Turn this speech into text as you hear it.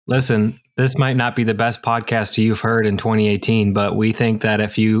Listen, this might not be the best podcast you've heard in 2018, but we think that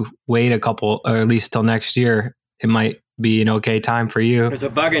if you wait a couple, or at least till next year, it might be an okay time for you. There's a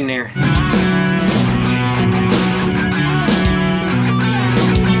bug in there.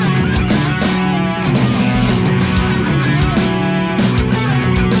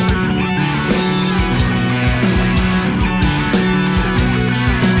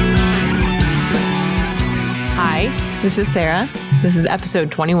 This is Sarah. This is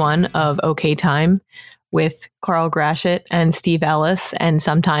episode 21 of OK Time with Carl Grashit and Steve Ellis, and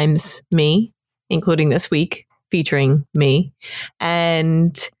sometimes me, including this week, featuring me.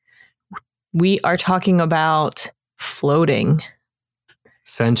 And we are talking about floating.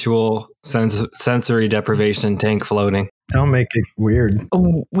 Sensual, sensory deprivation, tank floating. Don't make it weird.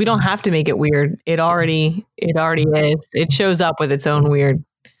 Oh, we don't have to make it weird. It already is. It shows up with its own weird.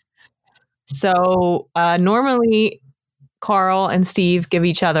 So normally Carl and Steve give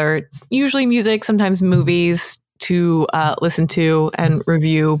each other usually music, sometimes movies to listen to and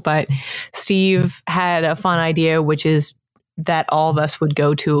review. But Steve had a fun idea, which is that all of us would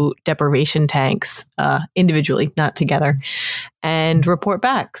go to deprivation tanks individually, not together, and report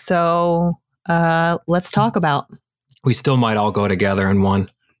back. So let's talk about. We still might all go together in one.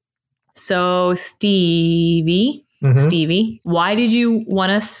 So Stevie, why did you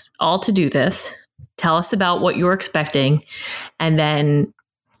want us all to do this? Tell us about what you're expecting, and then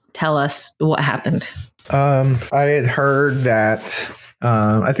tell us what happened. I had heard that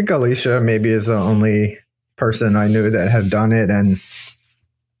I think Alicia maybe is the only person I knew that had done it, and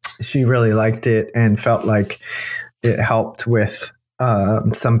she really liked it and felt like it helped with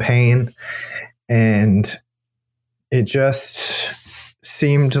some pain, and it just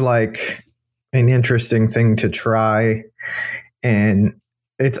seemed like an interesting thing to try. And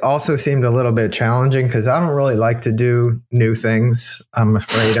it also seemed a little bit challenging because I don't really like to do new things. I'm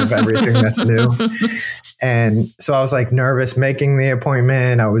afraid of everything that's new. And so I was like nervous making the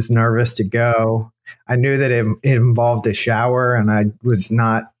appointment. I was nervous to go. I knew that it involved a shower, and I was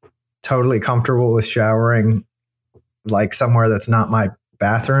not totally comfortable with showering like somewhere that's not my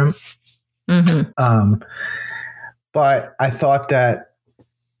bathroom. Mm-hmm. But I thought that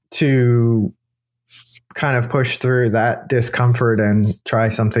to kind of push through that discomfort and try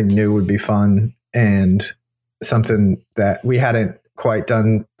something new would be fun, and something that we hadn't quite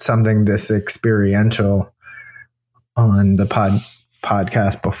done something this experiential on the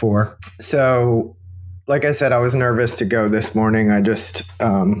podcast before. So like I said, I was nervous to go this morning. I just,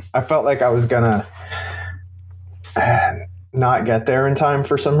 I felt like I was gonna not get there in time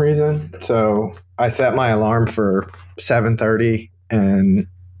for some reason. So I set my alarm for 7:30 and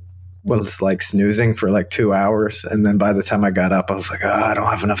was like snoozing for like 2 hours. And then by the time I got up, I was like, I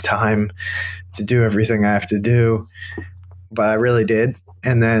don't have enough time to do everything I have to do. But I really did.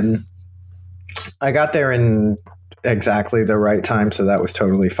 And then I got there in exactly the right time. So that was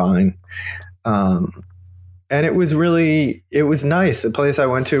totally fine. And it was nice. The place I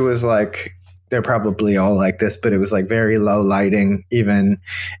went to was like, they're probably all like this, but it was like very low lighting, even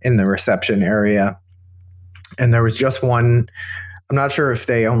in the reception area. And there was just one. I'm not sure if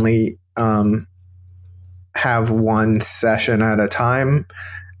they only have one session at a time.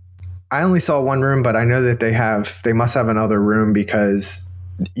 I only saw one room, but I know that they must have another room because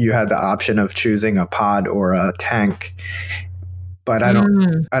you had the option of choosing a pod or a tank. But I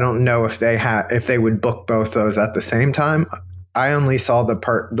don't know if they would book both those at the same time. I only saw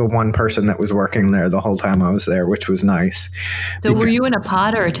the one person that was working there the whole time I was there, which was nice. So were you in a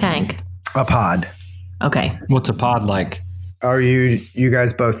pod or a tank? A pod. Okay. What's a pod like? Are you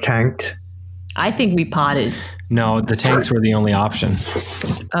guys both tanked? I think we potted. No, the tanks were the only option.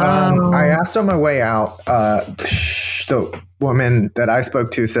 I asked on my way out, the woman that I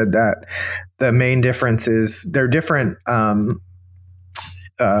spoke to said that the main difference is they're different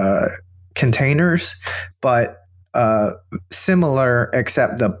containers, but similar,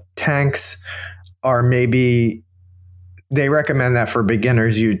 except the tanks are maybe... They recommend that for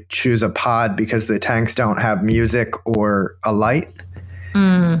beginners, you choose a pod because the tanks don't have music or a light.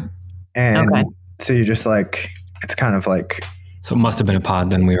 And okay. So you just like, it's kind of like... So it must have been a pod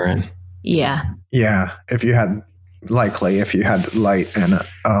then we were in. Yeah. Yeah. If you had light and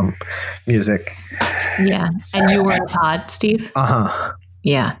music. Yeah. And you were in a pod, Steve? Uh-huh.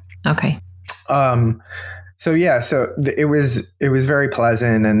 Yeah. Okay. So it was very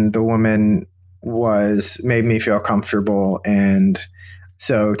pleasant, and the woman made me feel comfortable, and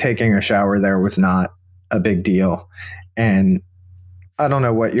so taking a shower there was not a big deal. And I don't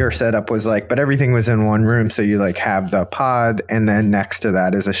know what your setup was like, but everything was in one room. So you like have the pod, and then next to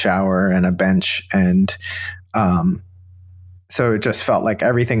that is a shower and a bench, and So it just felt like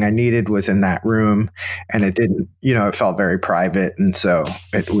everything I needed was in that room, and it didn't, it felt very private. And so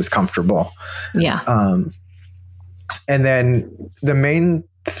it was comfortable. Yeah. And then the main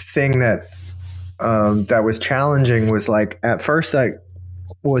thing that was challenging was like, at first I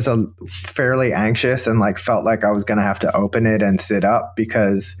was fairly anxious and like felt like I was going to have to open it and sit up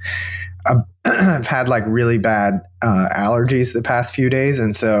because I've had like really bad allergies the past few days.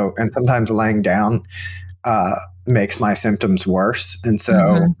 And sometimes laying down makes my symptoms worse. And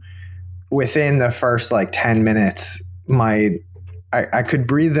so within the first like 10 minutes, I could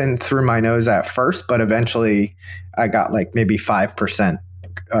breathe in through my nose at first, but eventually I got like maybe 5%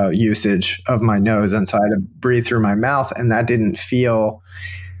 usage of my nose. And so I had to breathe through my mouth, and that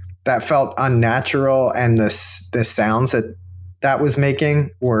felt unnatural. And the sounds that was making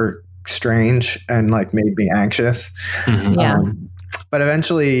were strange and like made me anxious. Yeah. But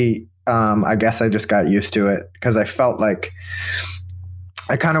eventually, I guess I just got used to it because I felt like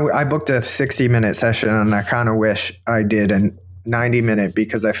I booked a 60-minute session, and I kind of wish I did a 90-minute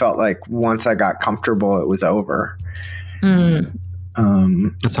because I felt like once I got comfortable, it was over.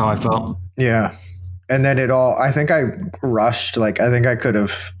 That's how I felt. Yeah. And then I think I rushed. Like, I think I could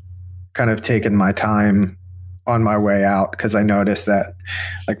have kind of taken my time on my way out, because I noticed that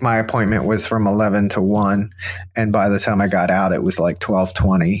like my appointment was from 11 to 1. And by the time I got out, it was like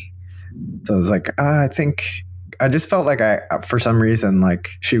 12:20. So I was like, I think I just felt like for some reason, like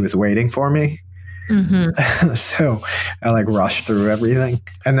she was waiting for me. So I like rushed through everything.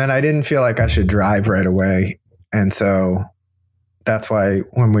 And then I didn't feel like I should drive right away. And so that's why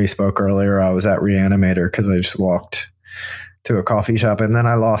when we spoke earlier, I was at Reanimator, because I just walked to a coffee shop, and then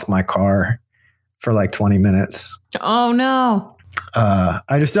I lost my car for like 20 minutes. Oh no.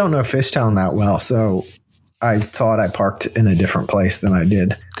 I just don't know Fishtown that well. So I thought I parked in a different place than I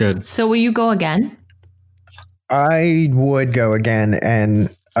did. Good. So will you go again? I would go again,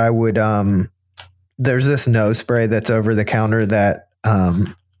 and I would, there's this nose spray that's over the counter that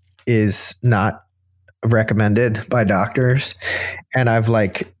is not recommended by doctors. And I've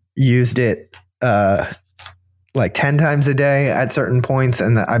like used it like 10 times a day at certain points.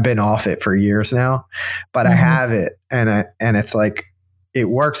 And I've been off it for years now, but I have it, and it's like, it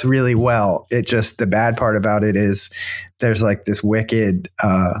works really well. It just, the bad part about it is there's like this wicked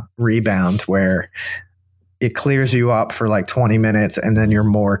rebound where it clears you up for like 20 minutes, and then you're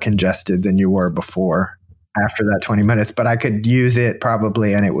more congested than you were before after that 20 minutes. But I could use it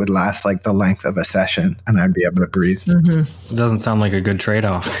probably, and it would last like the length of a session, and I'd be able to breathe. It doesn't sound like a good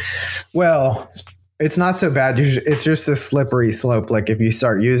trade-off. Well, it's not so bad. It's just a slippery slope. Like if you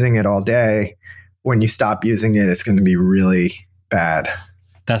start using it all day, when you stop using it, it's going to be really bad.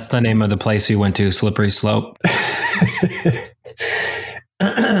 That's the name of the place you went to, Slippery Slope.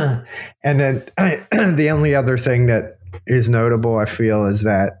 And then the only other thing that is notable, I feel, is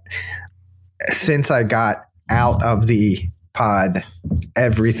that since I got out of the pod,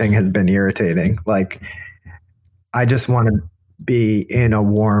 everything has been irritating. Like, I just want to be in a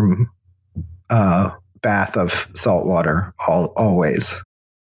warm bath of salt water always.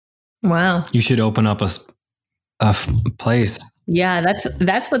 Wow. You should open up a place. Yeah,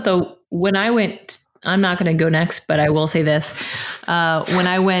 that's what when I went, I'm not going to go next, but I will say this. When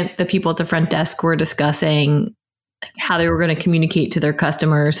I went, the people at the front desk were discussing how they were going to communicate to their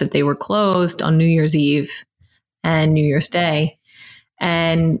customers that they were closed on New Year's Eve and New Year's Day.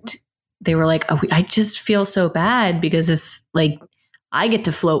 And they were like, oh, I just feel so bad because if like I get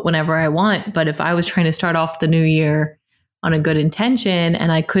to float whenever I want, but if I was trying to start off the new year on a good intention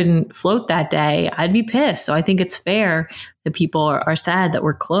and I couldn't float that day, I'd be pissed. So I think it's fair that people are sad that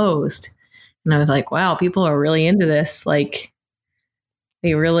we're closed. And I was like, wow, people are really into this. Like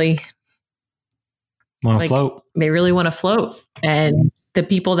they really want to float. They really want to float. And the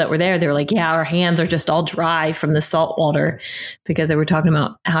people that were there, they were like, yeah, our hands are just all dry from the salt water, because they were talking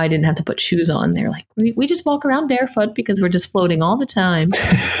about how I didn't have to put shoes on. They're like, we just walk around barefoot because we're just floating all the time.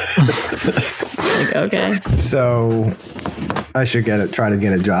 Like, okay. So I should try to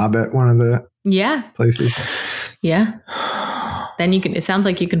get a job at one of the places. Yeah. Then it sounds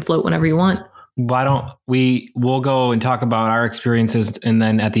like you can float whenever you want. Why don't we'll go and talk about our experiences, and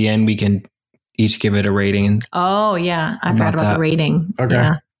then at the end we can each give it a rating. Oh yeah. I forgot about the rating. Okay.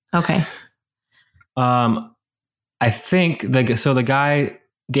 Yeah. Okay. I think the guy,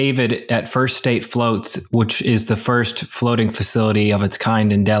 David at First State Floats, which is the first floating facility of its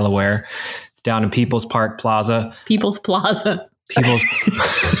kind in Delaware. It's down in People's Park Plaza. People's Plaza.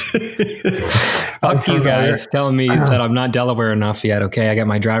 Fuck you guys telling me that I'm not Delaware enough yet. Okay, I got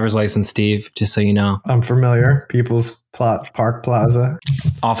my driver's license, Steve, just so you know. I'm familiar. People's Park Plaza.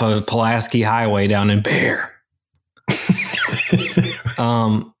 Off of Pulaski Highway down in Bear.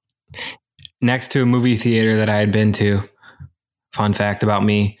 Next to a movie theater that I had been to. Fun fact about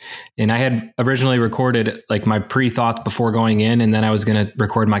me. And I had originally recorded like my pre-thoughts before going in, and then I was going to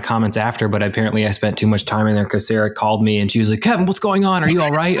record my comments after, but apparently I spent too much time in there because Sarah called me and she was like, Kevin, what's going on? Are you all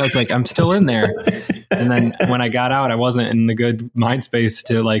right? I was like, I'm still in there. And then when I got out, I wasn't in the good mind space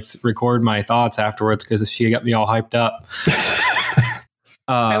to like record my thoughts afterwards because she got me all hyped up.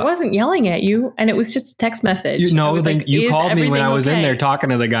 I wasn't yelling at you, and it was just a text message. You know, like, you called me when I was in there talking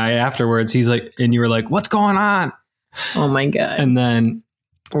to the guy afterwards. He's like, and you were like, what's going on? Oh my God. And then,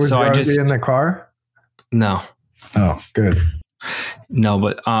 was I just in the car? No. Oh, good. No,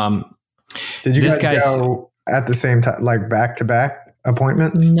 but did you guys go at the same time, like back to back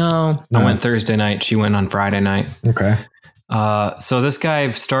appointments? No. I went Thursday night. She went on Friday night. Okay. So this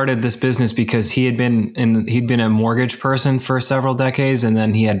guy started this business because he'd been a mortgage person for several decades, and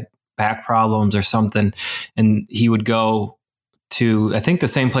then he had back problems or something, and he would go to, I think, the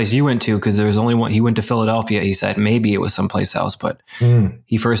same place you went to, because there was only one. He went to Philadelphia. He said maybe it was someplace else, but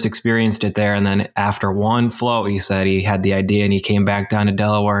he first experienced it there. And then after one float, he said he had the idea and he came back down to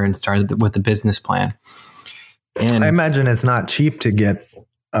Delaware and started with the business plan. And I imagine it's not cheap to get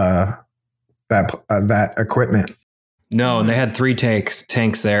that equipment. No, and they had 3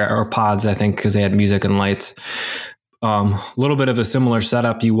 tanks there, or pods, I think, because they had music and lights. A little bit of a similar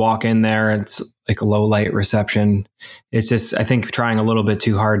setup. You walk in there, it's like a low light reception. It's just, I think, trying a little bit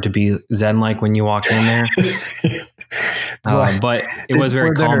too hard to be Zen-like when you walk in there. But it was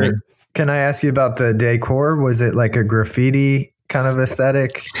very calming. Can I ask you about the decor? Was it like a graffiti kind of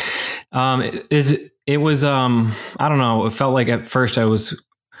aesthetic? It was, I don't know. It felt like at first I was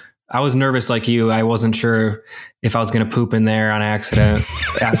nervous like you. I wasn't sure if I was going to poop in there on accident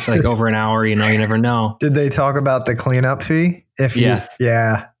after like over an hour. You know, you never know. Did they talk about the cleanup fee? Yeah.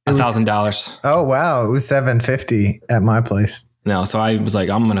 $1,000. Oh, wow. It was $750 at my place. No. So I was like,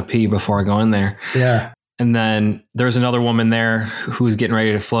 I'm going to pee before I go in there. Yeah. And then there was another woman there who was getting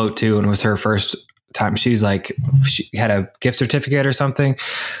ready to float too. And it was her first time. She's like, she had a gift certificate or something.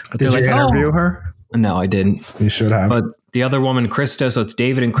 But did you interview her? No, I didn't. You should have. But the other woman, Krista, so it's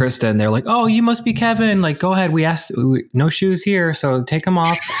David and Krista, and they're like, oh, you must be Kevin. Like, go ahead. No shoes here, so take them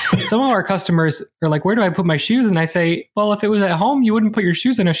off. Some of our customers are like, where do I put my shoes? And I say, well, if it was at home, you wouldn't put your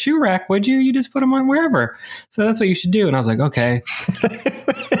shoes in a shoe rack, would you? You just put them on wherever. So that's what you should do. And I was like, okay.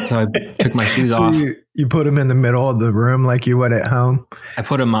 So I took my shoes off. You put them in the middle of the room like you would at home? I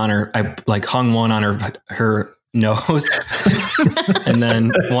put them on her. I like hung one on her nose and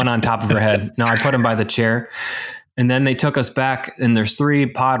then one on top of her head. No, I put them by the chair. And then they took us back, and there's 3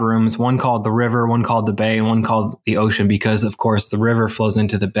 pod rooms, one called the river, one called the bay, and one called the ocean, because of course the river flows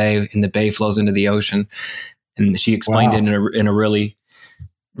into the bay and the bay flows into the ocean. And she explained it in a really,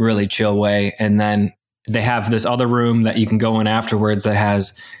 really chill way. And then they have this other room that you can go in afterwards that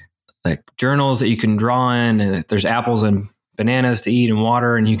has like journals that you can draw in, and there's apples and bananas to eat and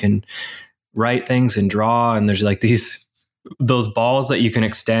water, and you can write things and draw. And there's like those balls that you can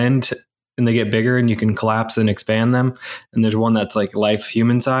extend, and they get bigger and you can collapse and expand them. And there's one that's like life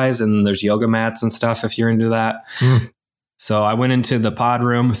human size, and there's yoga mats and stuff if you're into that. So I went into the pod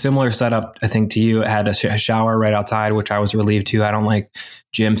room, similar setup, I think, to you. It had a shower right outside, which I was relieved to. I don't like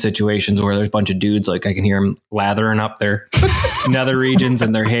gym situations where there's a bunch of dudes, like I can hear them lathering up their nether regions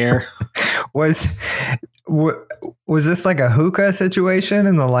and their hair. Was this like a hookah situation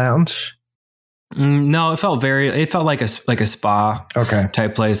in the lounge? No, it felt like a spa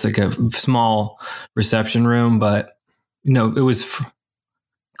type place, like a small reception room, but it was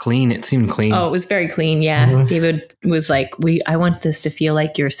clean. It seemed clean. Oh, it was very clean. Yeah. Mm-hmm. David was like, I want this to feel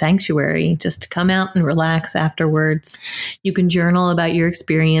like your sanctuary, just to come out and relax afterwards. You can journal about your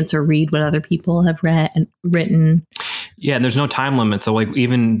experience or read what other people have written. Yeah. And there's no time limit. So like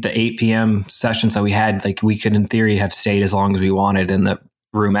even the 8 p.m. sessions that we had, like we could in theory have stayed as long as we wanted in the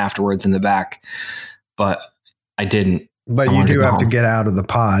room afterwards in the back, but I didn't. But you do have to get out of the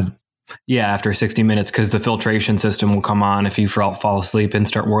pod. Yeah, after 60 minutes, because the filtration system will come on if you fall asleep and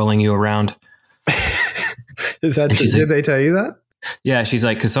start whirling you around. Is that true? Did they tell you that? Yeah, she's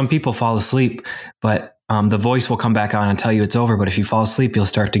like, because some people fall asleep, but the voice will come back on and tell you it's over. But if you fall asleep, you'll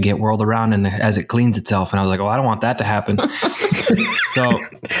start to get whirled around as it cleans itself. And I was like, well, I don't want that to happen. So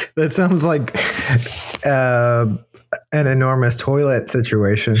that sounds like an enormous toilet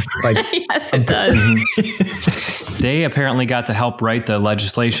situation. Like, yes, it does. They apparently got to help write the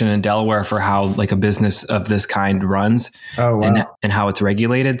legislation in Delaware for how like a business of this kind runs. Oh, wow. And how it's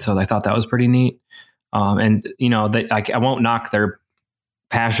regulated. So I thought that was pretty neat. And I won't knock their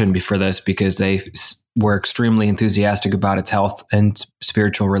passion for this, because they were extremely enthusiastic about its health and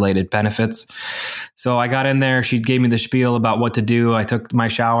spiritual related benefits. So I got in there. She gave me the spiel about what to do. I took my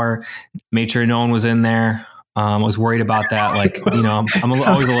shower, made sure no one was in there. I was worried about that. Like, you know, I'm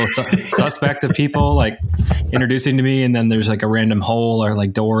always a little suspect of people like introducing to me, and then there's like a random hole or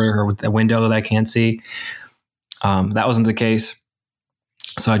like door or a window that I can't see. That wasn't the case.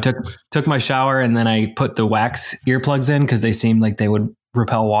 So I took my shower, and then I put the wax earplugs in because they seemed like they would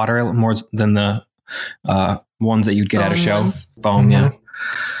repel water more than the ones that you'd get at a show. Foam, Mm-hmm.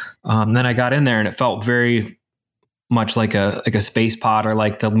 yeah. Then I got in there, and it felt very much like a space pod, or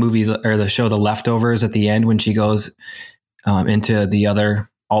like the movie or the show The Leftovers at the end when she goes into the other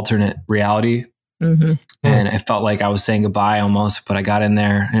alternate reality. Mm-hmm. And it felt like I was saying goodbye almost, but I got in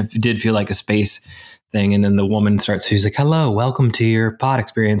there and it did feel like a space thing. And then the woman she's like, hello, welcome to your pod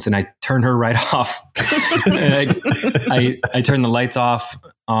experience. And I turned her right off. And I turned the lights off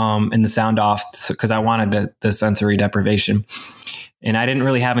and the sound off because I wanted the sensory deprivation. And I didn't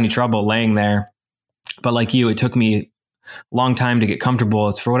really have any trouble laying there. But like you, it took me a long time to get comfortable.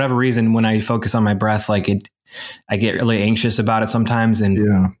 It's for whatever reason, when I focus on my breath, like I get really anxious about it sometimes. And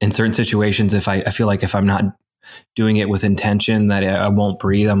in certain situations, if I feel like if I'm not doing it with intention, that I won't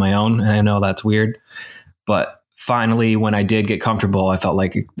breathe on my own. And I know that's weird. But finally, when I did get comfortable, I felt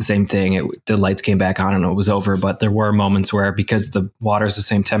like the same thing. The lights came back on and it was over. But there were moments where, because the water is the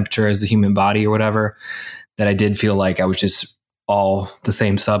same temperature as the human body or whatever, that I did feel like I was just all the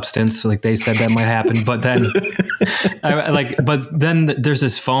same substance. Like they said that might happen, but then there's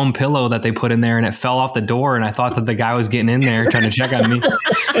this foam pillow that they put in there and it fell off the door. And I thought that the guy was getting in there trying to check on me.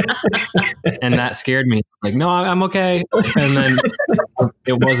 And that scared me. Like, no, I'm okay. And then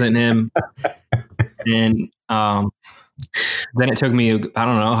it wasn't him. And, then it took me, I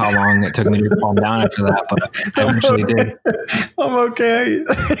don't know how long it took me to calm down after that, but I eventually did. I'm okay.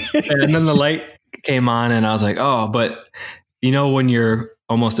 And then the light came on and I was like, oh, but you know, when you're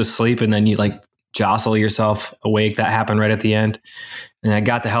almost asleep and then you like jostle yourself awake, that happened right at the end. And I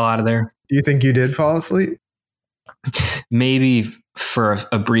got the hell out of there. Do you think you did fall asleep? Maybe for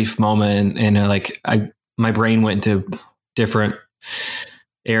a brief moment. And my brain went into different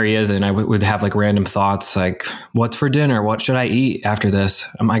areas and I would have like random thoughts like, what's for dinner? What should I eat after this?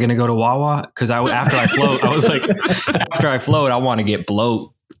 Am I going to go to Wawa? Because after I float, I was like, after I float, I want to get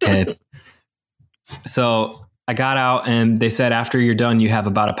bloated. So I got out and they said, after you're done, you have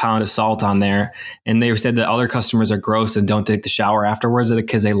about a pound of salt on there. And they said that other customers are gross and don't take the shower afterwards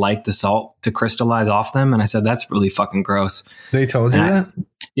because they like the salt to crystallize off them. And I said, that's really fucking gross. They told you that?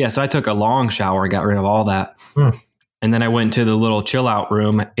 Yeah. So I took a long shower, got rid of all that. And then I went to the little chill out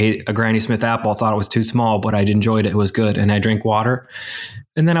room, ate a Granny Smith apple, thought it was too small, but I enjoyed it. It was good. And I drank water.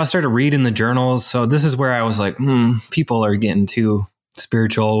 And then I started reading the journals. So this is where I was like, people are getting too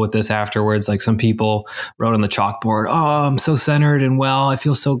spiritual with this afterwards. Like some people wrote on the chalkboard, oh, I'm so centered and well, I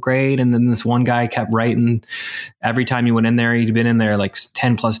feel so great. And then this one guy kept writing every time he went in there. He'd been in there like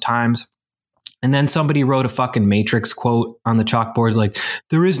 10 plus times. And then somebody wrote a fucking Matrix quote on the chalkboard, like,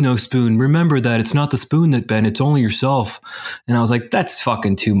 there is no spoon. Remember that it's not the spoon that bent, it's only yourself. And I was like, that's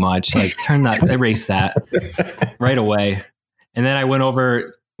fucking too much. Like, erase that right away. And then I went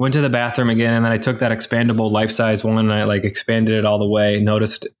to the bathroom again, and then I took that expandable life-size one and I like expanded it all the way.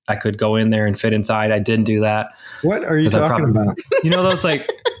 Noticed I could go in there and fit inside. I didn't do that. What are you talking about? You know,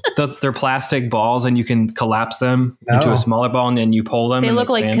 they're plastic balls and you can collapse them into a smaller ball and then you pull them. They and look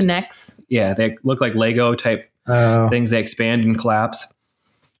expand. like Connects. Yeah, they look like Lego type things. They expand and collapse.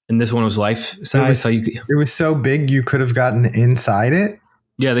 And this one was life-size. It was so big you could have gotten inside it?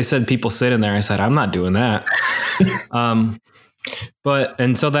 Yeah, they said people sit in there. I said, I'm not doing that.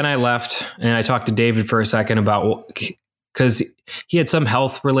 And so then I left and I talked to David for a second about, because he had some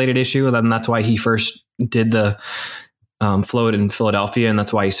health related issue. And then that's why he first did the float in Philadelphia. And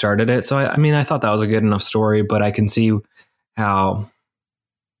that's why he started it. So, I thought that was a good enough story, but I can see how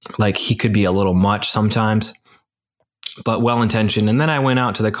like he could be a little much sometimes, but well-intentioned. And then I went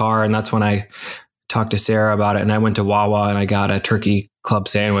out to the car and that's when I talked to Sarah about it. And I went to Wawa and I got a turkey club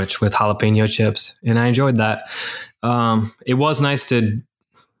sandwich with jalapeno chips and I enjoyed that. It was nice to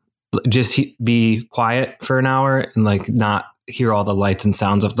just be quiet for an hour and like not hear all the lights and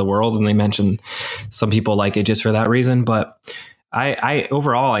sounds of the world. And they mentioned some people like it just for that reason, but I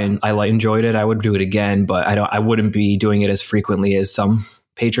overall, I enjoyed it. I would do it again, but I wouldn't be doing it as frequently as some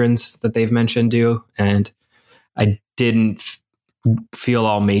patrons that they've mentioned do. And I didn't feel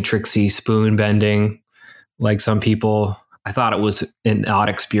all matrixy spoon bending like some people. I thought it was an odd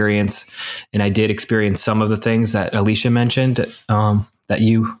experience, and I did experience some of the things that Alicia mentioned that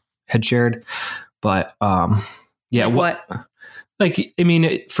you had shared. But yeah, like what? Like, I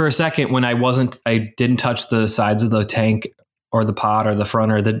mean, for a second when I didn't touch the sides of the tank or the pod or the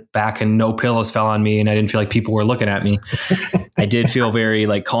front or the back, and no pillows fell on me, and I didn't feel like people were looking at me. I did feel very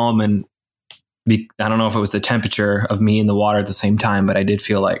like calm, and I don't know if it was the temperature of me in the water at the same time, but I did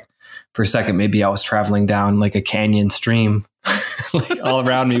feel like for a second, maybe I was traveling down like a canyon stream. Like all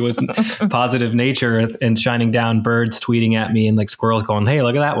around me was positive nature and shining down, birds tweeting at me and like squirrels going, "Hey,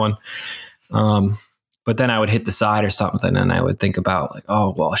 look at that one." But then I would hit the side or something, and I would think about like,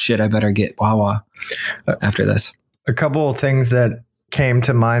 "Oh, well, shit, I better get Wawa after this." A couple of things that came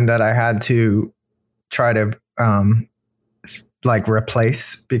to mind that I had to try to like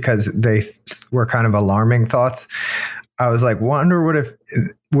replace because they were kind of alarming thoughts. I was like, wonder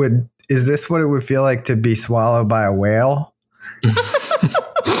is this what it would feel like to be swallowed by a whale?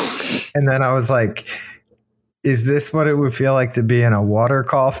 And then I was like, is this what it would feel like to be in a water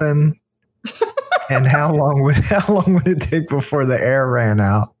coffin? And how long would it take before the air ran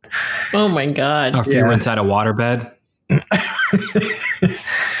out? Oh my God. Or if you were inside a waterbed.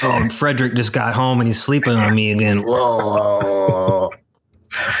 Oh, Frederick just got home and he's sleeping on me again. Whoa.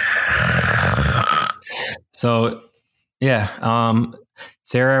 So, yeah.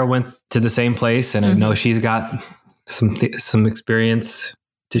 Sarah went to the same place, and I know she's got some experience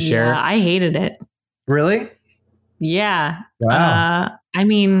to share. Yeah, I hated it. Really? Yeah. Wow. I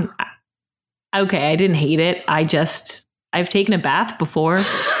mean, okay, I didn't hate it. I've taken a bath before,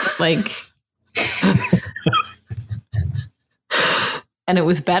 like, and it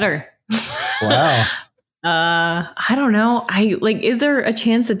was better. Wow. I don't know. Is there a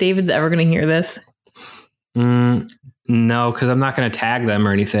chance that David's ever going to hear this? No, because I'm not going to tag them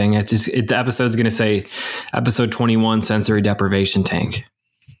or anything. The episode's going to say episode 21 sensory deprivation tank.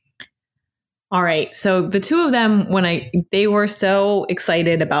 All right. So the two of them, they were so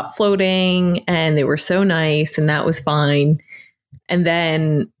excited about floating and they were so nice and that was fine. And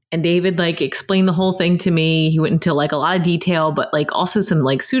David like explained the whole thing to me. He went into like a lot of detail, but like also some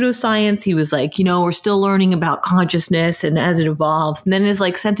like pseudoscience. He was like, we're still learning about consciousness and as it evolves. And then his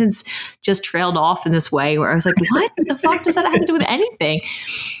like sentence just trailed off in this way where I was like, what the fuck does that have to do with anything?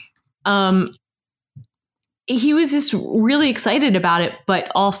 He was just really excited about it,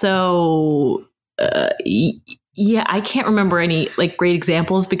 but also, yeah, I can't remember any like great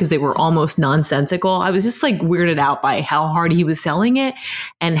examples because they were almost nonsensical. I was just like weirded out by how hard he was selling it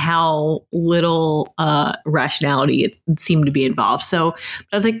and how little rationality it seemed to be involved. So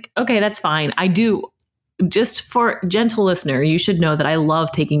I was like, okay, that's fine. I do. Just for gentle listener, you should know that I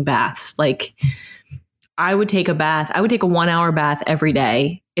love taking baths. Like I would take a 1 hour bath every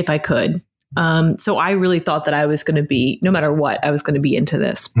day if I could. So I really thought that I was going to be, no matter what, I was going to be into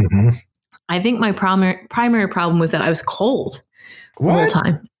this. Mm-hmm. I think my primary problem was that I was cold the whole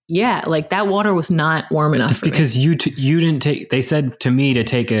time. Yeah, like that water was not warm enough. It's because you didn't take. They said to me to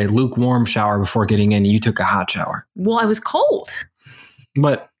take a lukewarm shower before getting in. You took a hot shower. Well, I was cold,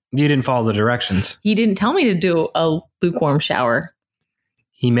 but you didn't follow the directions. He didn't tell me to do a lukewarm shower.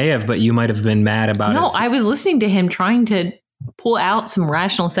 He may have, but you might have been mad about it. No, I was listening to him trying to pull out some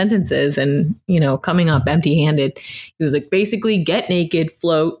rational sentences and, coming up empty-handed. He was like, basically get naked,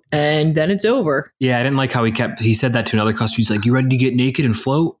 float, and then it's over. Yeah, I didn't like how he said that to another customer. He's like, you ready to get naked and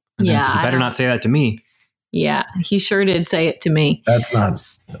float? And yeah. Said, you better not say that to me. Yeah, he sure did say it to me. That's not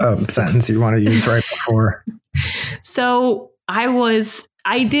a sentence you want to use right before. So I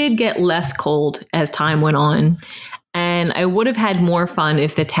did get less cold as time went on, and I would have had more fun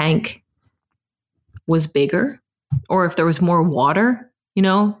if the tank was bigger. Or if there was more water,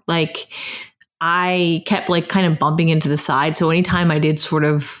 like I kept like kind of bumping into the side. So anytime I did sort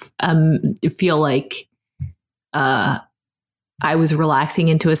of feel like I was relaxing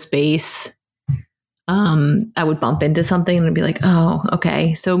into a space, I would bump into something and be like, oh,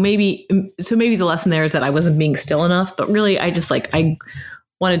 okay. So maybe the lesson there is that I wasn't being still enough. But really, I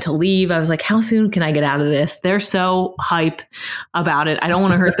wanted to leave. I was like, how soon can I get out of this? They're so hype about it. I don't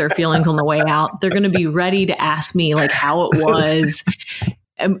want to hurt their feelings on the way out. They're going to be ready to ask me like how it was.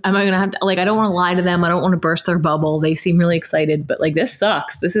 Am I going to have to, like, I don't want to lie to them. I don't want to burst their bubble. They seem really excited, but like, this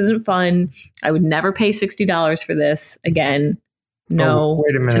sucks. This isn't fun. I would never pay $60 for this again. No,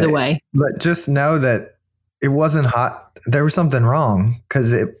 wait a minute. To the way. But just know that it wasn't hot. There was something wrong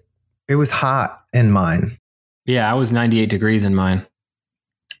because it was hot in mine. Yeah, I was 98 degrees in mine.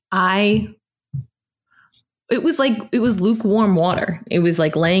 It was lukewarm water. It was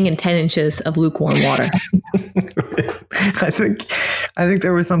like laying in 10 inches of lukewarm water. I think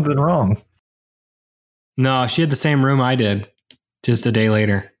there was something wrong. No, she had the same room I did just a day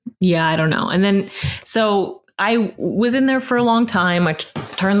later. Yeah, I don't know. And then, so I was in there for a long time. I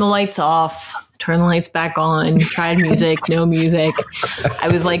turned the lights off, turn the lights back on, tried music, no music. I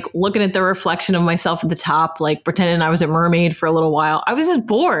was like looking at the reflection of myself at the top, like pretending I was a mermaid for a little while. I was just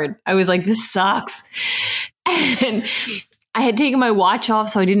bored. I was like, this sucks. And I had taken my watch off,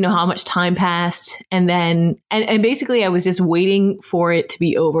 so I didn't know how much time passed. And then, and basically I was just waiting for it to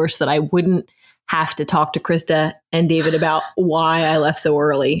be over so that I wouldn't have to talk to Krista and David about why I left so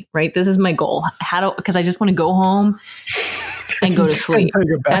early, right? This is my goal. Because I just want to go home and go to sleep.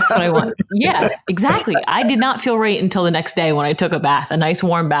 That's what I want. Yeah, exactly. I did not feel right until the next day when I took a bath, a nice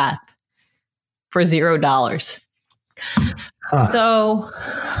warm bath for $0. So,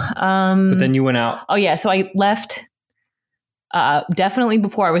 but then you went out. Oh yeah. So I left, definitely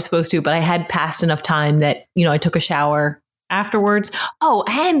before I was supposed to, but I had passed enough time that, I took a shower afterwards. Oh,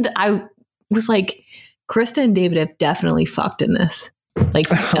 and I was like, Krista and David have definitely fucked in this. Like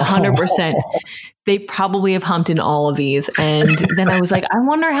 100%. They probably have humped in all of these. And then I was like, I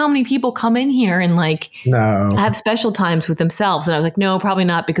wonder how many people come in here and have special times with themselves. And I was like, no, probably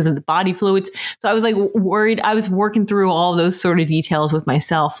not because of the body fluids. So I was like worried. I was working through all those sort of details with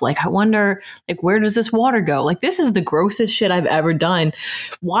myself. Like, I wonder, where does this water go? Like, this is the grossest shit I've ever done.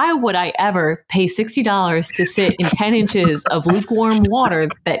 Why would I ever pay $60 to sit in 10 inches of lukewarm water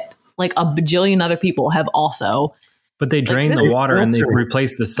that like a bajillion other people have also? But they drain the water and they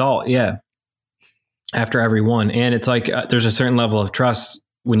replace the salt. Yeah. After every one. And it's like, there's a certain level of trust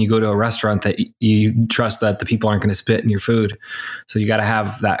when you go to a restaurant that you trust that the people aren't going to spit in your food. So you got to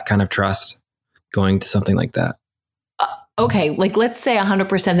have that kind of trust going to something like that. Okay. Like, let's say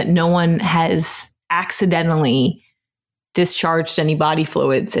 100% that no one has accidentally discharged any body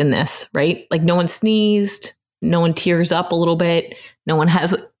fluids in this, right? Like, no one sneezed, no one tears up a little bit, no one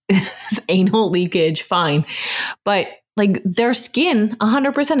has anal leakage, fine. But like, their skin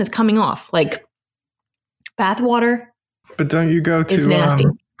 100% is coming off. Like, bath water. But don't you go to? It's nasty.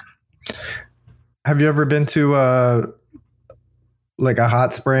 Have you ever been to like a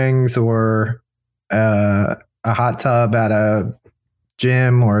hot springs or a hot tub at a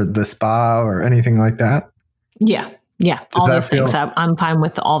gym or the spa or anything like that? Yeah. All those things. I'm fine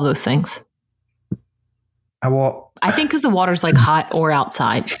with all those things. I think because the water's like hot or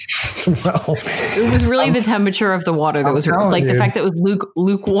outside. Well, it was really the temperature of the water that was like the fact that it was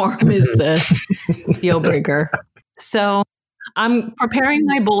lukewarm is the deal breaker. So I'm preparing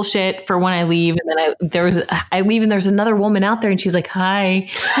my bullshit for when I leave, and then I leave, and there's another woman out there, and she's like, "Hi,"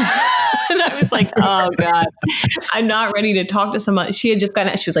 and I was like, "Oh God, I'm not ready to talk to someone." She had just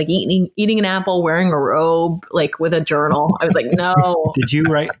she was like eating an apple, wearing a robe, like with a journal. I was like, "No." Did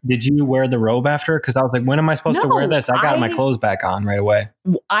you wear the robe after? Because I was like, when am I supposed to wear this? I got my clothes back on right away.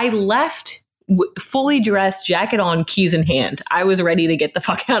 I left fully dressed, jacket on, keys in hand. I was ready to get the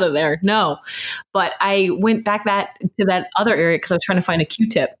fuck out of there. No, but I went back to that other area because I was trying to find a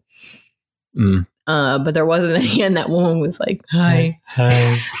Q-tip. But there wasn't any, and that woman was like, "Hi."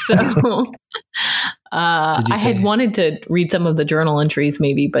 So I had wanted to read some of the journal entries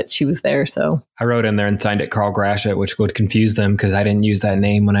maybe, but she was there. So I wrote in there and signed it Carl Grashit, which would confuse them because I didn't use that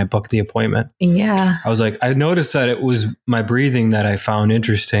name when I booked the appointment. Yeah. I was like, I noticed that it was my breathing that I found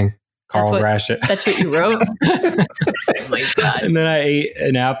interesting. Carl Grashit. That's what you wrote? Oh my God. And then I ate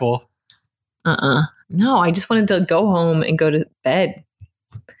an apple. No, I just wanted to go home and go to bed.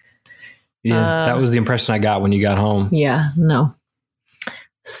 Yeah, that was the impression I got when you got home. Yeah, no.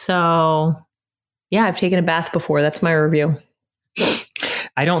 So, yeah, I've taken a bath before. That's my review.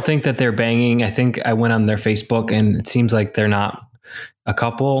 I don't think that they're banging. I think I went on their Facebook and it seems like they're not a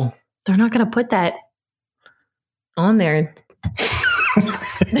couple. They're not going to put that on there.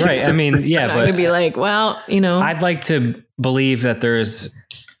 Right. I mean, yeah, but I'd be like, well, I'd like to believe that there's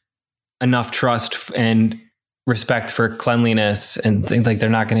enough trust and respect for cleanliness and things like they're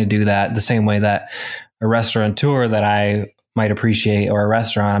not going to do that the same way that a restaurateur that I might appreciate or a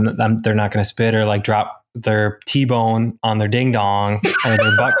restaurant, they're not going to spit or like drop their T-bone on their ding dong or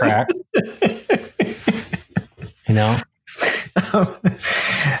their butt crack.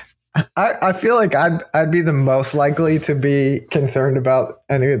 I feel like I'd be the most likely to be concerned about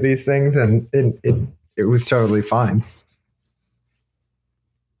any of these things, and it was totally fine.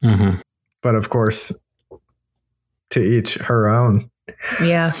 Mm-hmm. But of course, to each her own.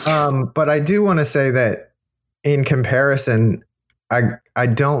 Yeah. But I do want to say that in comparison, I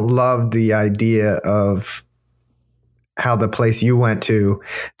don't love the idea of how the place you went to,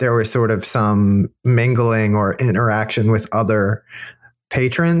 there was sort of some mingling or interaction with other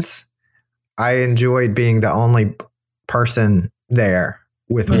patrons. I enjoyed being the only person there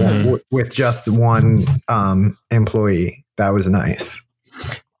with with just one employee. That was nice.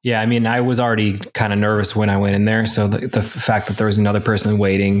 Yeah, I mean, I was already kind of nervous when I went in there, so the fact that there was another person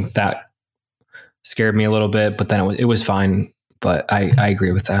waiting, that scared me a little bit, but then it was fine. But I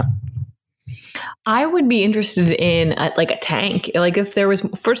agree with that. I would be interested in like a tank. Like if there was,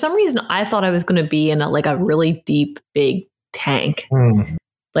 for some reason, I thought I was going to be in a really deep, big tank.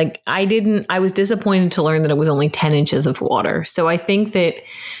 Like I was disappointed to learn that it was only 10 inches of water. So I think that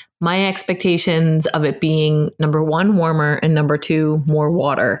my expectations of it being number one, warmer, and number two, more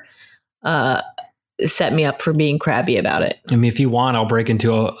water, set me up for being crabby about it. I mean, if you want, I'll break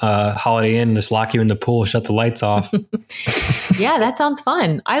into a Holiday Inn, just lock you in the pool, shut the lights off. Yeah, that sounds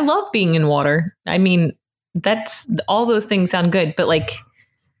fun. I love being in water. I mean, all those things sound good, but like,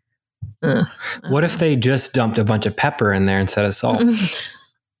 what if they just dumped a bunch of pepper in there instead of salt?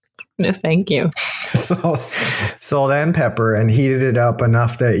 No, thank you. Salt and pepper, and heated it up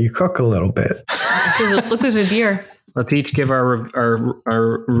enough that you cook a little bit. Look, there's a deer. Let's each give our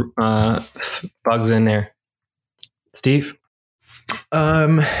bugs in there. Steve?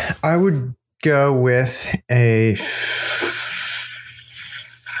 I would go with a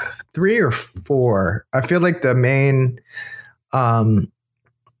 3 or 4. I feel like the main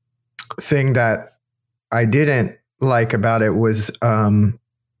thing that I didn't like about it was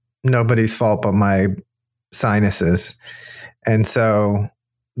nobody's fault but my sinuses. And so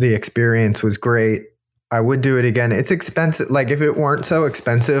the experience was great. I would do it again. It's expensive. Like if it weren't so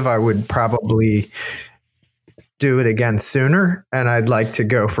expensive, I would probably do it again sooner. And I'd like to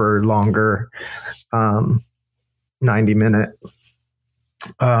go for longer, 90-minute.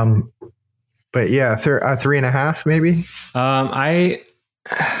 But yeah, 3.5 maybe.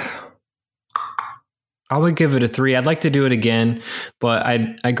 I would give it a 3. I'd like to do it again, but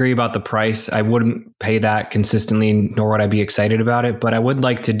I agree about the price. I wouldn't pay that consistently, nor would I be excited about it. But I would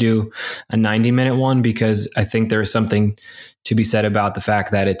like to do a 90-minute one because I think there's something to be said about the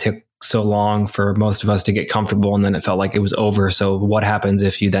fact that it took so long for most of us to get comfortable, and then it felt like it was over. So what happens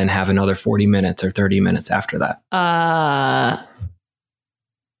if you then have another 40 minutes or 30 minutes after that?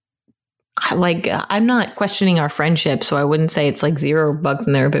 I'm not questioning our friendship, so I wouldn't say it's like 0 bugs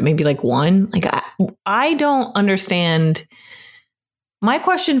in there, but maybe like 1. Like I don't understand. My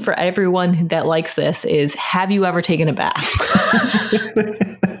question for everyone that likes this is: have you ever taken a bath?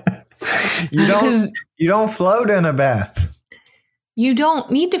 You don't float in a bath. You don't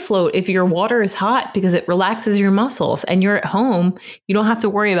need to float if your water is hot because it relaxes your muscles, and you're at home. You don't have to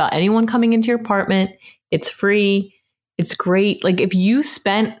worry about anyone coming into your apartment. It's free. It's great. Like if you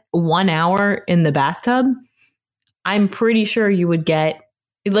spent 1 hour in the bathtub, I'm pretty sure you would get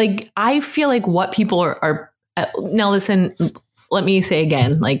like, I feel like what people are now listen, let me say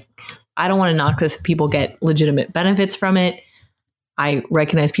again, like, I don't want to knock this if people get legitimate benefits from it. I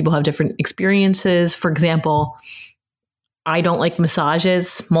recognize people have different experiences. For example, I don't like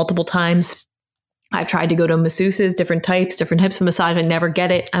massages multiple times. I've tried to go to masseuses, different types, different types of massage. I never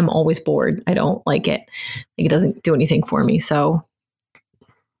get it. I'm always bored. I don't like it. Like it doesn't do anything for me. So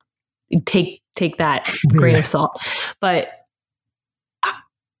take that grain of salt. But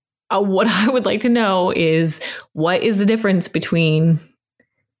what I would like to know is what is the difference between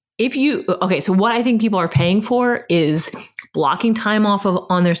so what I think people are paying for is blocking time off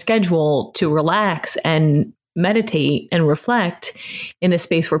on their schedule to relax and meditate and reflect in a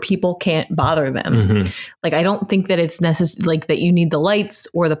space where people can't bother them. Mm-hmm. Like, I don't think that it's necessary, like that you need the lights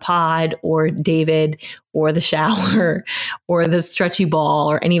or the pod or David or the shower or the stretchy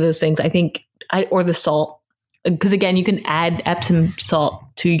ball or any of those things. I think, or the salt, because again, you can add Epsom salt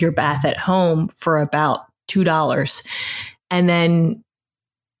to your bath at home for about $2.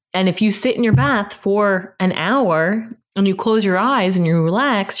 And if you sit in your bath for an hour and you close your eyes and you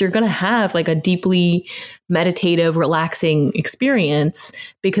relax, you're going to have like a deeply meditative, relaxing experience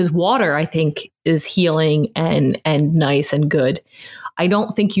because water, I think, is healing and nice and good. I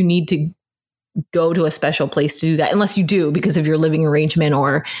don't think you need to go to a special place to do that unless you do because of your living arrangement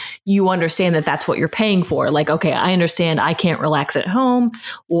or you understand that that's what you're paying for. Like, okay, I understand I can't relax at home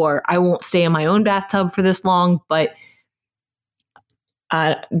or I won't stay in my own bathtub for this long, but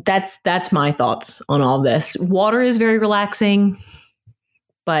that's my thoughts on all this. Water is very relaxing,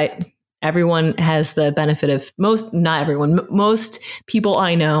 but everyone has the benefit of not everyone, most people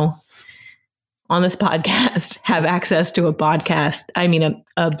I know on this podcast have access to a podcast. I mean,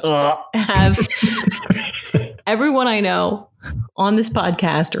 have everyone I know on this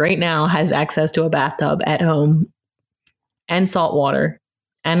podcast right now has access to a bathtub at home and salt water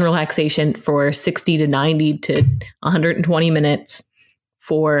and relaxation for 60 to 90 to 120 minutes.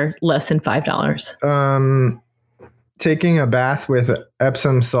 For less than $5. Taking a bath with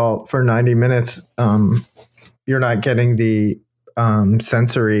Epsom salt for 90 minutes, you're not getting the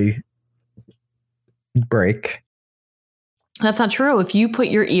sensory break. That's not true. If you put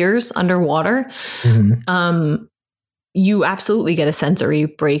your ears underwater, you absolutely get a sensory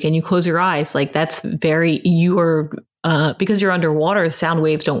break, and you close your eyes. Like that's because you're underwater, sound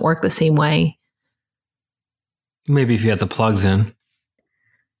waves don't work the same way. Maybe if you had the plugs in.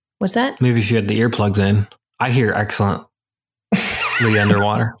 What's that? Maybe if you had the earplugs in. I hear excellently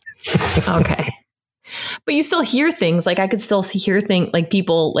underwater. Okay. But you still hear things. Like I could still hear things like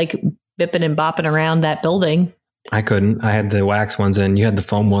people like bipping and bopping around that building. I couldn't. I had the wax ones in. You had the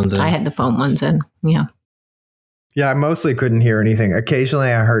foam ones in. I had the foam ones in. Yeah. Yeah, I mostly couldn't hear anything.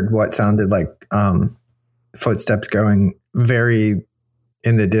 Occasionally I heard what sounded like footsteps going very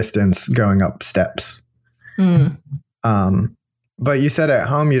in the distance, going up steps. But you said at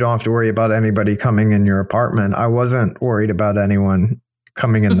home you don't have to worry about anybody coming in your apartment. I wasn't worried about anyone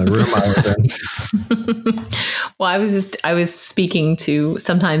coming in the room I was in. Well, I was speaking to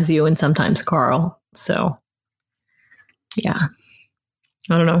sometimes you and sometimes Carl. So yeah,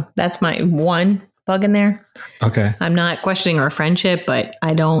 I don't know. That's my one bug in there. Okay. I'm not questioning our friendship, but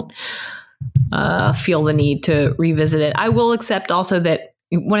I don't feel the need to revisit it. I will accept also that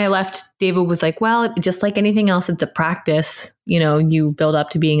when I left, David was like, well, just like anything else, it's a practice. You know, you build up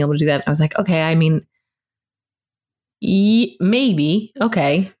to being able to do that. I was like, okay, I mean, maybe.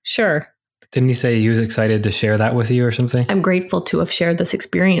 Okay, sure. Didn't he say he was excited to share that with you or something? I'm grateful to have shared this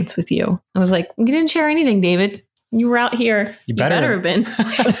experience with you. I was like, we didn't share anything, David. You were out here. You better have been.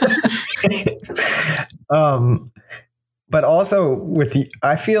 But also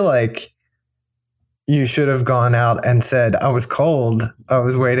I feel like you should have gone out and said, I was cold. I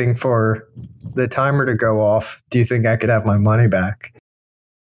was waiting for the timer to go off. Do you think I could have my money back?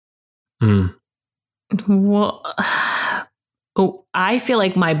 Well, I feel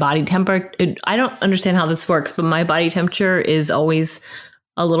like my body temperature, I don't understand how this works, but my body temperature is always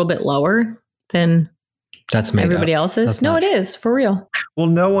a little bit lower than that's made everybody up. else's. That's no, it is for real.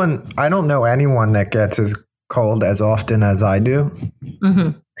 Well, I don't know anyone that gets as cold as often as I do.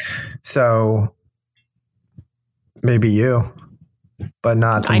 So maybe you, but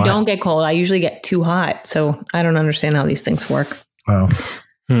not. I don't get cold. I usually get too hot. So I don't understand how these things work. Oh.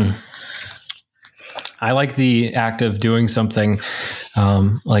 I like the act of doing something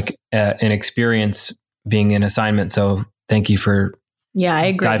like an experience being an assignment. So thank you for I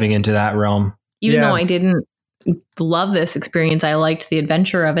agree. Diving into that realm. Even though I didn't love this experience, I liked the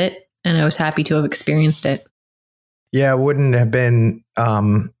adventure of it, and I was happy to have experienced it. Yeah, it wouldn't have been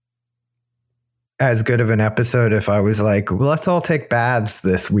as good of an episode if I was like, well, let's all take baths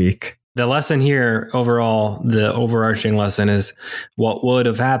this week. The lesson here overall, the overarching lesson is what would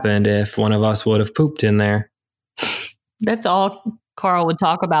have happened if one of us would have pooped in there. That's all Carl would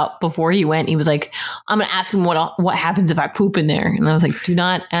talk about before he went. He was like, I'm going to ask him what happens if I poop in there. And I was like, do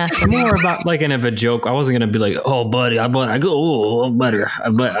not ask him. More about like in a joke. I wasn't going to be like, oh, buddy, I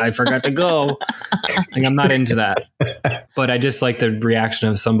forgot to go. Like, I'm not into that. But I just like the reaction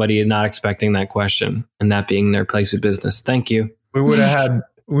of somebody not expecting that question and that being their place of business. Thank you. We would have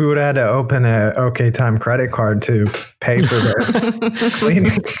had to open a OK Time credit card to pay for their cleaning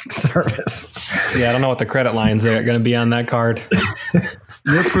service. Yeah, I don't know what the credit lines are going to be on that card.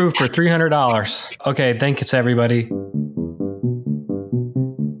 You're approved for $300. Okay, thanks everybody.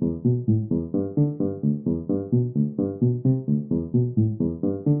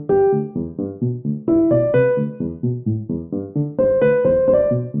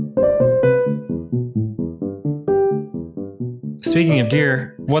 Speaking of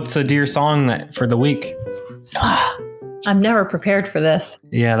deer, what's a deer song for the week? I'm never prepared for this.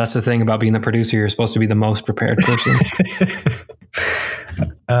 Yeah, that's the thing about being the producer. You're supposed to be the most prepared person.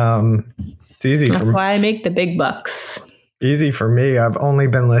 It's easy. That's why I make the big bucks. Easy for me. I've only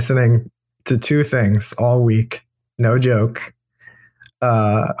been listening to two things all week. No joke.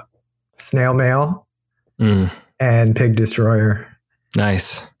 Snail Mail and Pig Destroyer.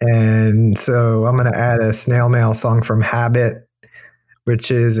 Nice. And so I'm going to add a Snail Mail song from Habit,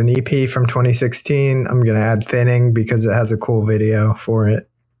 which is an EP from 2016. I'm going to add Thinning because it has a cool video for it.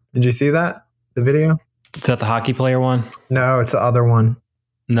 Did you see that? The video? Is that the hockey player one? No, it's the other one.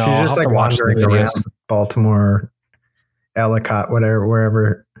 No, she's just like wandering around Baltimore, Ellicott, whatever,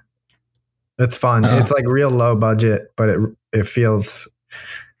 wherever. It's fun. Oh. It's like real low budget, but it feels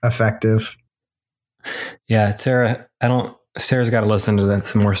effective. Yeah, Sarah's got to listen to that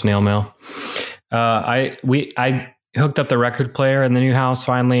some more Snail Mail. I hooked up the record player in the new house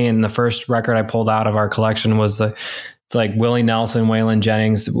finally, and the first record I pulled out of our collection was it's like Willie Nelson, Waylon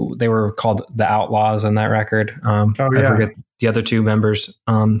Jennings. They were called the Outlaws on that record. I forget the other two members.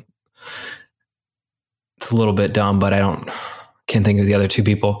 It's a little bit dumb, but I can't think of the other two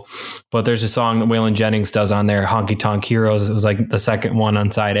people, but there's a song that Waylon Jennings does on there, Honky Tonk Heroes. It was like the second one on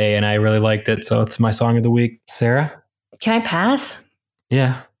side A, and I really liked it. So it's my song of the week. Sarah? Can I pass?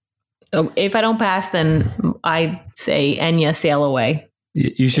 Yeah. Oh, if I don't pass, then I say Enya, Sail Away.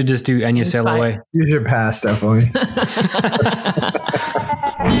 You should just do Enya, Sail Away. You should pass, definitely.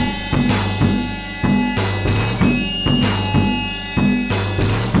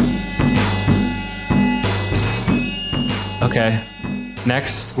 Okay.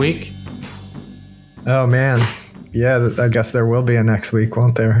 Next week? Oh, man. Yeah, I guess there will be a next week,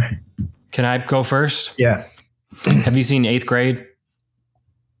 won't there? Can I go first? Yeah. Have you seen 8th Grade?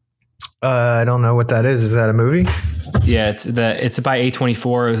 I don't know what that is. Is that a movie? Yeah, it's by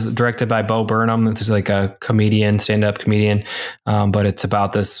A24. It was directed by Bo Burnham. It's like a comedian, stand-up comedian. But it's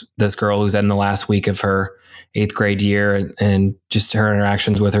about this girl who's in the last week of her 8th grade year, and just her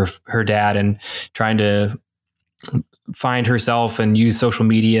interactions with her dad, and trying to find herself and use social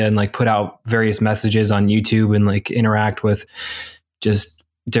media and like put out various messages on YouTube and like interact with just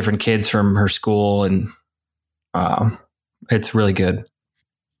different kids from her school. And it's really good.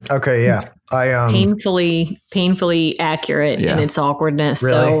 Okay, yeah. Painfully accurate in its awkwardness.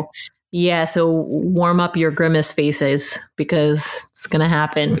 Really? So warm up your grimace faces, because it's going to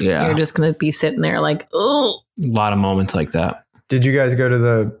happen. Yeah. You're just going to be sitting there like, oh. A lot of moments like that. Did you guys go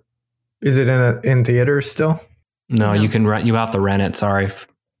to is it in theaters still? No, you can rent. You have to rent it. Sorry.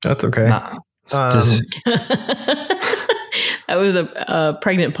 That's okay. That was a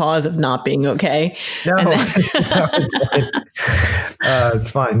pregnant pause of not being okay. No, it's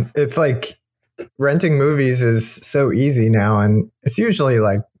fine. It's like renting movies is so easy now, and it's usually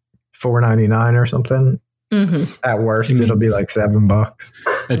like $4.99 or something. Mm-hmm. At worst, it'll be like $7.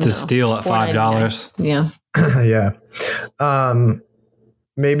 It's a steal at $5. Yeah. Yeah.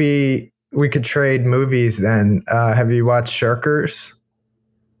 Maybe we could trade movies then. Have you watched Shirkers?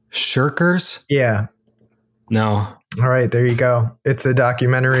 Shirkers? Yeah. No. All right, there you go. It's a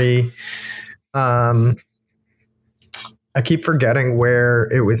documentary. I keep forgetting where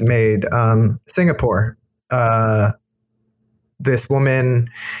it was made. Singapore. This woman,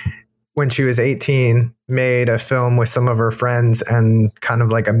 when she was 18, made a film with some of her friends and kind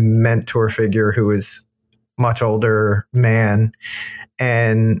of like a mentor figure who was much older man.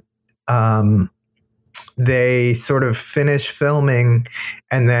 And they sort of finished filming,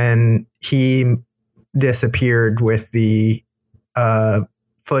 and then he disappeared with the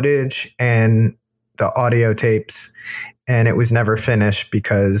footage and the audio tapes, and it was never finished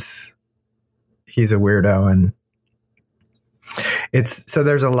because he's a weirdo. And so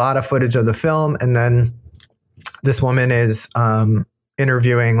there's a lot of footage of the film, and then this woman is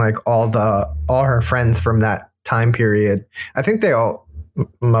interviewing like all her friends from that time period. I think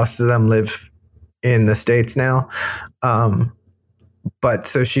most of them live in the States now. But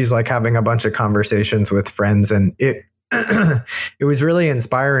so she's like having a bunch of conversations with friends, and it was really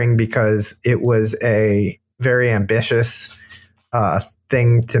inspiring because it was a very ambitious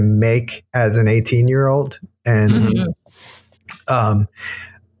thing to make as an 18-year-old. And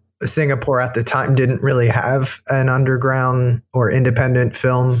Singapore at the time didn't really have an underground or independent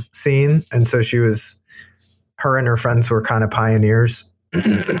film scene. And so her and her friends were kind of pioneers.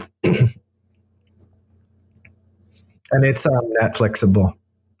 And it's Netflixable.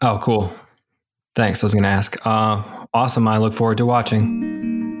 Oh, cool. Thanks. I was going to ask. Awesome. I look forward to watching.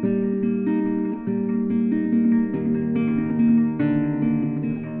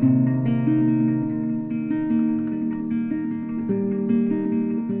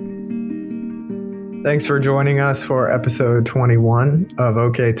 Thanks for joining us for episode 21 of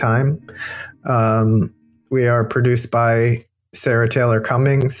OK Time. We are produced by Sarah Taylor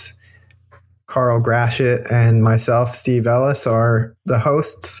Cummings. Carl Grashit and myself, Steve Ellis, are the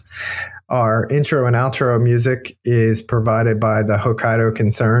hosts. Our intro and outro music is provided by the Hokkaido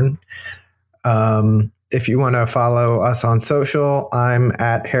Concern. If you want to follow us on social, I'm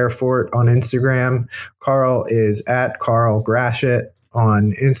at Hairfort on Instagram. Carl is at Carl Grashit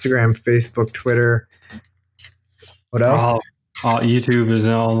on Instagram, Facebook, Twitter. What else? YouTube is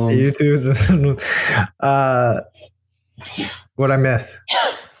all. YouTube's. What'd I miss?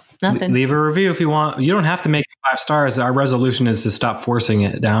 Nothing. Leave a review if you want. You don't have to make 5 stars. Our resolution is to stop forcing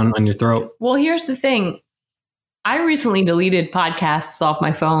it down on your throat. Well, here's the thing. I recently deleted podcasts off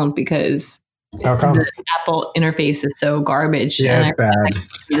my phone because How come? the Apple interface is so garbage. Yeah, and it's bad.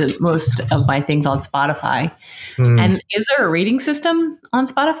 I do most of my things on Spotify. And is there a rating system on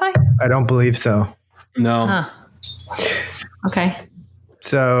Spotify? I don't believe so. No. Huh. Okay.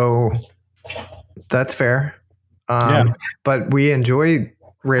 So that's fair. Yeah. But we enjoy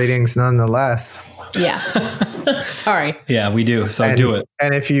ratings nonetheless. Yeah. Sorry. Yeah, we do. So do it.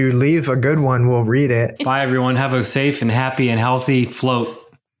 And if you leave a good one, we'll read it. Bye, everyone. Have a safe and happy and healthy float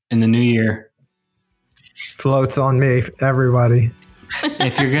in the new year. Floats on me, everybody.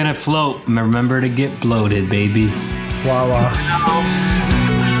 If you're going to float, remember to get bloated, baby. Wah wah.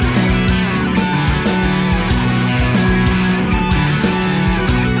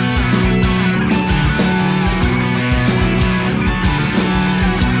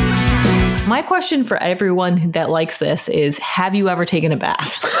 My question for everyone that likes this is, have you ever taken a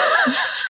bath?